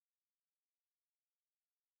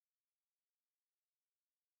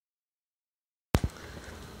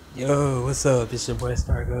Yo, what's up? It's your boy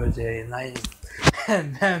Stargo J, and I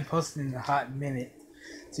haven't been posting in a hot minute,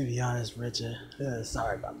 to be honest, Richard.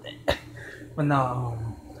 Sorry about that. But no,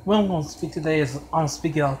 what I'm gonna speak today is I'm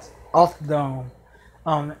speaking off the dome,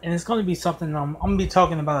 and it's gonna be something I'm gonna be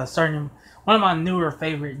talking about a certain one of my newer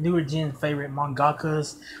gen favorite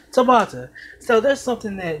mangakas, Tabata. So there's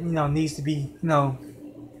something that needs to be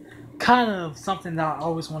kind of something that I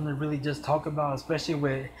always want to really just talk about, especially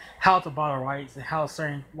with how Tabata writes and how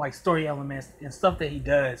certain like story elements and stuff that he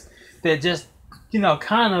does that just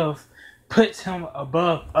kind of puts him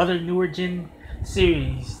above other newer gen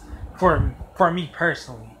series for me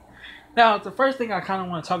personally. Now, the first thing I kind of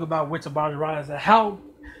want to talk about with Tabata writing is that how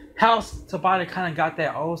Tabata kind of got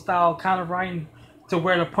that old style kind of writing to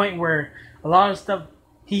where the point where a lot of stuff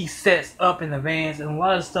he sets up in advance and a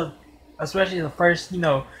lot of stuff, especially the first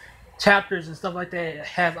chapters and stuff like that,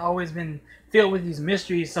 has always been filled with these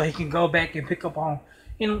mysteries, so he can go back and pick up on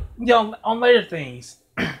on later things.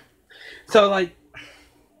 So like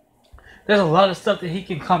there's a lot of stuff that he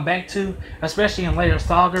can come back to, especially in later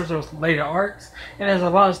sagas or later arcs, and there's a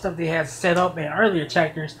lot of stuff that he has set up in earlier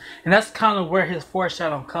chapters, and that's kind of where his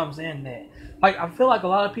foreshadowing comes in. That like I feel like a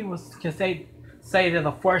lot of people can say that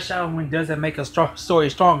the foreshadowing doesn't make a story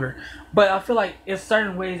stronger, but I feel like it's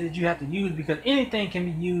certain ways that you have to use, because anything can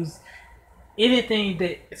be used, anything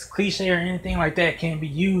that is cliche or anything like that can be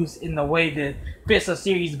used in the way that fits a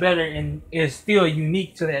series better and is still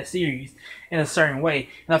unique to that series in a certain way.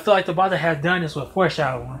 And I feel like Tabata has done this with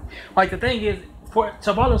foreshadowing. Like the thing is,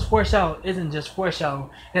 Tabata's foreshadow isn't just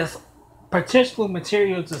foreshadow; it's potential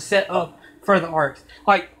material to set up further arcs.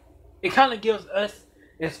 Like it kind of gives us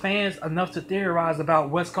as fans enough to theorize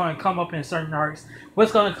about what's going to come up in certain arcs,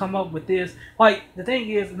 what's going to come up with this. Like the thing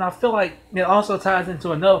is, and I feel like it also ties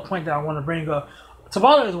into another point that I want to bring up.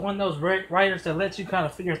 Tabata is one of those writers that lets you kind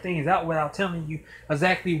of figure things out without telling you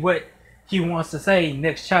exactly what he wants to say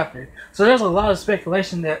next chapter. So there's a lot of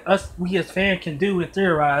speculation that we as fans can do and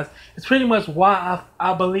theorize. It's pretty much why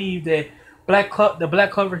I believe that the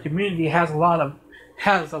Black Clover community has a lot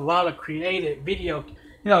of creative video,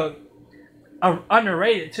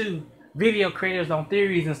 underrated too, video creators on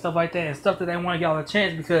theories and stuff like that, and stuff that they want to get on a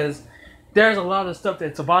chance, because there's a lot of stuff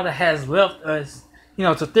that Tabata has left us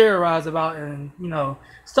to theorize about, and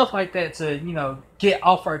stuff like that to get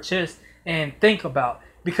off our chest and think about,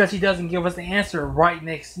 because he doesn't give us the answer right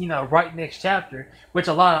next chapter, which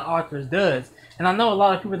a lot of authors does. And I know a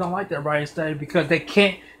lot of people don't like that writing style because they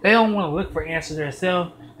don't want to look for answers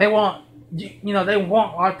themselves. They want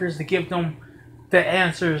authors to give them the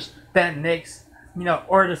answers that next,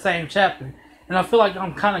 or the same chapter. And I feel like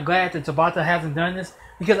I'm kind of glad that Tabata hasn't done this,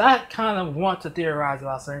 because I kind of want to theorize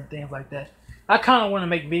about certain things like that. I kind of want to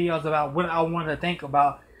make videos about what I want to think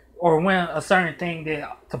about, or when a certain thing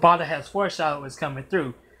that Tabata has foreshadowed is coming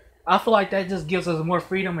through. I feel like that just gives us more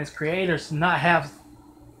freedom as creators to not have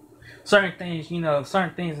certain things,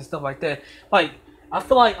 and stuff like that. Like, I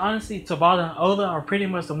feel like honestly, Tabata and Oda are pretty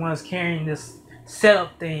much the ones carrying this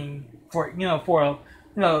setup thing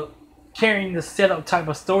carrying the setup type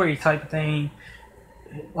of story type of thing,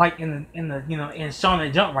 like in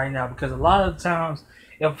Shounen Jump right now, because a lot of times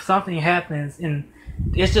if something happens and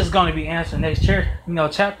it's just going to be answered next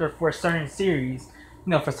chapter for a certain series,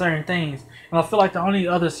 for certain things. And I feel like the only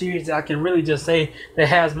other series that I can really just say that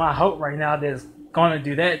has my hope right now that's going to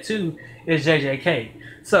do that too is JJK,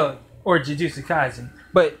 or Jujutsu Kaisen.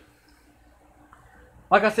 But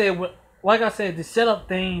like I said, the setup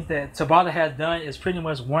things that Tabata has done is pretty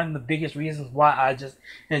much one of the biggest reasons why I just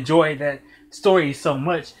enjoy that story so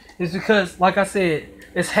much. Is because, like I said,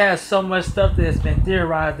 it has so much stuff that has been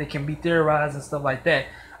theorized, that can be theorized and stuff like that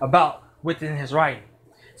about within his writing.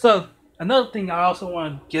 So another thing I also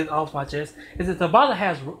want to get off my chest is that Tabata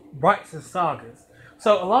has rights and sagas.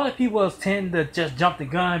 So a lot of people tend to just jump the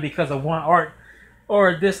gun because of one arc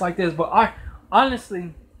or this like this, but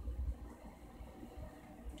honestly,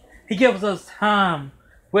 he gives us time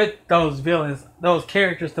with those villains, those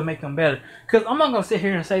characters, to make them better. Because I'm not gonna sit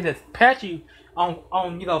here and say that Patchy on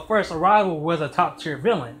first arrival was a top tier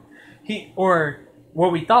villain. Or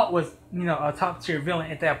what we thought was a top tier villain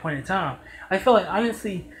at that point in time. I feel like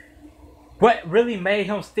honestly, what really made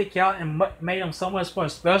him stick out and made him so much more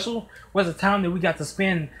special was the time that we got to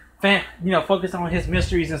spend focus on his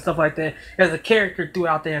mysteries and stuff like that as a character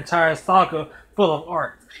throughout the entire saga full of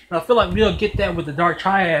art. And I feel like we'll get that with the Dark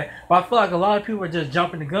Triad, but I feel like a lot of people are just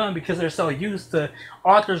jumping the gun because they're so used to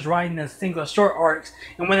authors writing in single short arcs,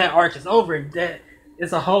 and when that arc is over, that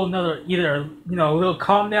it's a whole nother, either a little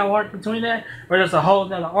calm down arc between that, or there's a whole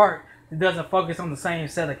nother arc it doesn't focus on the same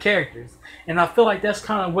set of characters. And I feel like that's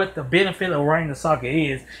kind of what the benefit of writing the saga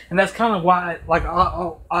is, and that's kind of why, like,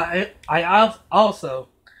 I also,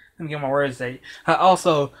 let me get my words straight. I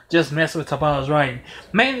also just mess with Tabata's writing,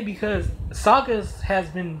 mainly because sagas has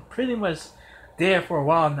been pretty much dead for a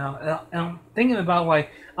while now, and I'm thinking about,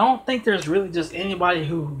 like, I don't think there's really just anybody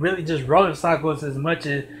who really just wrote sagas as much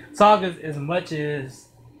as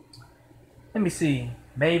let me see,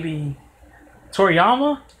 maybe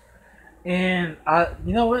Toriyama. And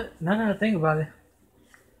you know what? Now that I think about it,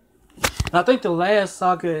 I think the last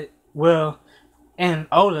saga, well, and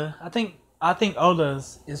Oda, I think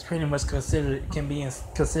Oda's is pretty much considered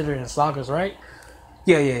in sagas, right?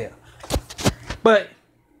 Yeah. But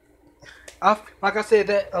like I said,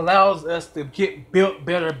 that allows us to get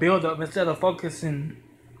better build up instead of focusing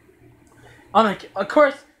on it. Of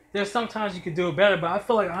course, there's sometimes you could do it better, but I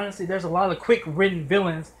feel like honestly there's a lot of quick written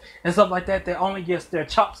villains and stuff like that only gets their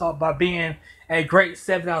chops off by being a great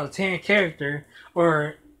 7 out of 10 character,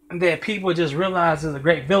 or that people just realize is a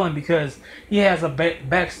great villain because he has a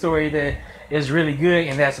backstory that is really good,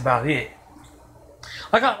 and that's about it.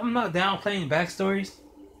 Like, I'm not downplaying backstories,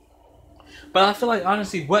 but I feel like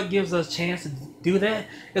honestly what gives us a chance to do that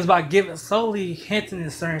is by giving solely hinting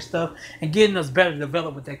at certain stuff and getting us better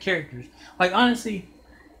developed with their characters. Like, honestly,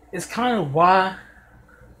 it's kind of why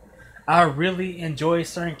I really enjoy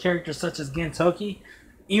certain characters such as Gentoki,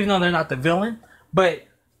 even though they're not the villain, but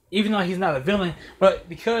even though he's not a villain, but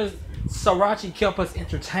because Sarachi kept us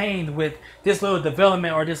entertained with this little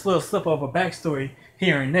development or this little slip of a backstory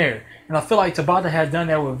here and there. And I feel like Tabata has done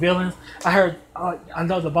that with villains. I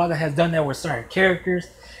know Tabata has done that with certain characters.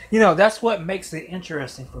 You know, that's what makes it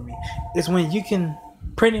interesting for me. It's when you can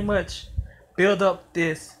pretty much build up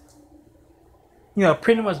this, how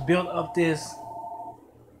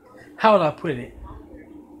would I put it?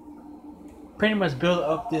 Pretty much build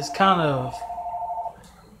up this kind of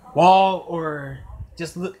wall or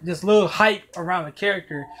just little hype around the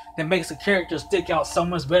character that makes the character stick out so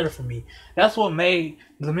much better for me. That's what made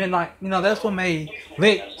the Midnight, that's what made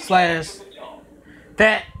Lick /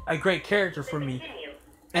 that a great character for me.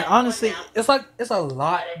 And honestly, it's a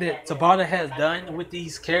lot that Tabata has done with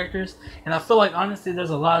these characters, and I feel like honestly there's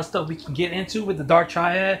a lot of stuff we can get into with the Dark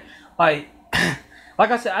Triad. Like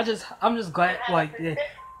I said, I'm just glad, like,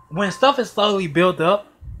 when stuff is slowly built up,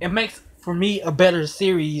 it makes for me a better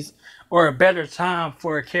series or a better time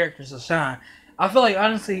for characters to shine. I feel like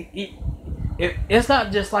honestly it's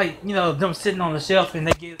not just like, them sitting on the shelf and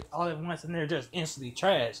they get all at once and they're just instantly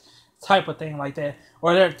trash type of thing like that,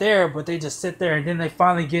 or they're there but they just sit there and then they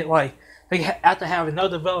finally get, like, they have to have no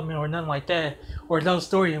development or nothing like that, or no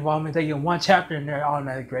story involvement. They get one chapter and they're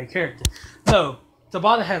automatically great character. No,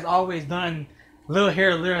 Tabata has always done little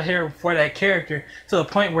hair for that character to the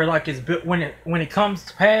point where, like, it's when it comes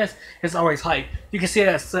to pass, it's always hype. You can see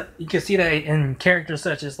that in characters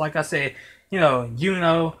such as, like I said,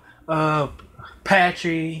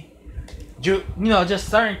 Patry, just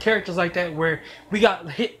certain characters like that where we got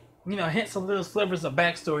hints of little slivers of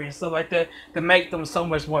backstory and stuff like that to make them so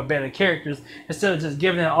much more better characters instead of just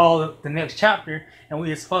giving it all the next chapter and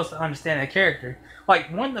we are supposed to understand that character.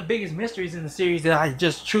 Like, one of the biggest mysteries in the series that I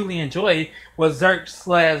just truly enjoyed was Zerk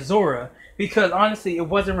 / Zora, because honestly it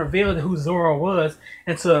wasn't revealed who Zora was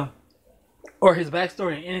or his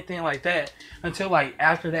backstory or anything like that until, like,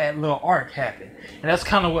 after that little arc happened. And that's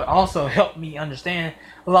kind of what also helped me understand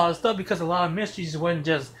a lot of stuff, because a lot of mysteries wasn't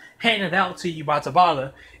just handed out to you by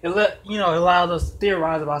Tabata. It allowed us to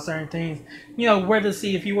theorize about certain things, where to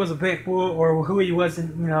see if he was a big fool or who he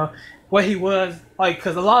wasn't, what he was, like,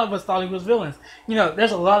 because a lot of us thought he was villains.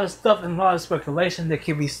 There's a lot of stuff and a lot of speculation that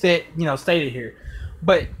can be stated here.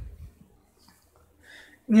 But,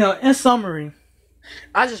 in summary,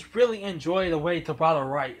 I just really enjoy the way Tabata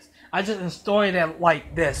writes. I just enjoy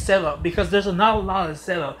that setup, because there's not a lot of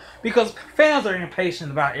setup, because fans are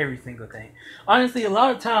impatient about every single thing. Honestly, a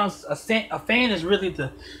lot of times a fan is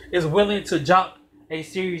willing to drop a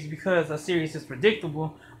series because a series is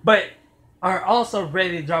predictable, but are also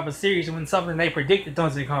ready to drop a series when something they predicted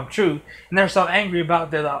doesn't come true, and they're so angry about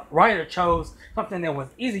that the writer chose something that was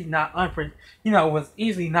easily not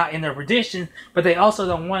in their prediction, but they also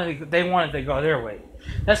wanted to go their way.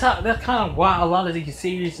 That's kind of why a lot of these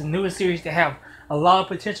series, the newest series that have a lot of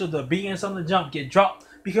potential to be in some of the jump, get dropped,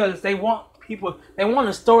 because they want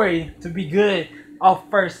a story to be good off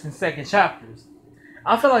first and second chapters.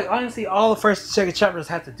 I feel like honestly all the first and second chapters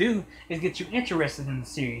have to do is get you interested in the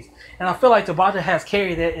series, and I feel like Tabata has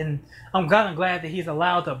carried it, and I'm kind of glad that he's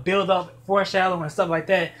allowed to build up, foreshadow, and stuff like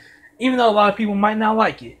that. Even though a lot of people might not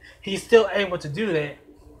like it, he's still able to do that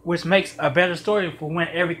which makes a better story for when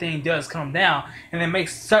everything does come down, and it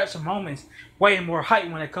makes such moments way more hype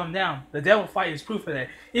when it come down. The devil fight is proof of that.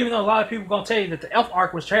 Even though a lot of people gonna tell you that the Elf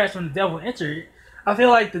arc was trash when the devil entered, I feel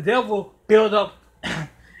like the devil build up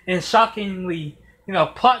and shockingly,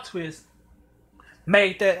 plot twist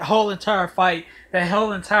made that whole entire fight, that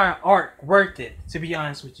whole entire arc worth it, to be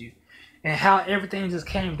honest with you. And how everything just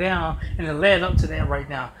came down and it led up to that right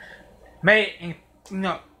now made,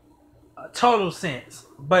 total sense.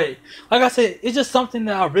 But like I said, it's just something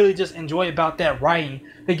that I really just enjoy about that writing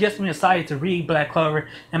that gets me excited to read Black Clover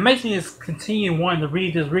and makes me just continue wanting to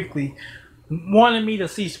read this weekly, wanting me to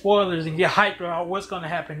see spoilers and get hyped about what's going to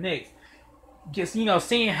happen next. Just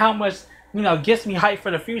seeing how much gets me hyped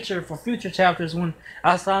for the future, for future chapters, when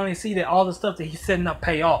I finally see that all the stuff that he's setting up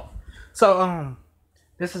pay off. So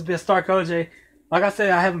this has been Stark OJ. Like I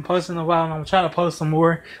said, I haven't posted in a while, and I'm trying to post some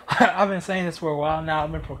more. I've been saying this for a while now.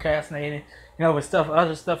 I've been procrastinating, with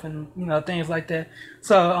other stuff, and things like that.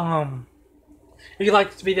 So if you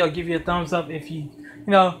like this video, give you a thumbs up. If you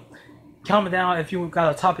comment down if you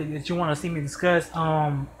got a topic that you want to see me discuss.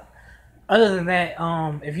 Other than that,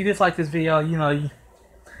 if you dislike this video,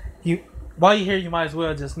 while you're here, you might as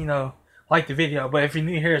well just like the video. But if you're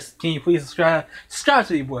new here, can you please subscribe? Subscribe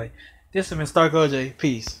to your boy. This has been Stark OJ.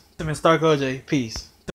 Peace.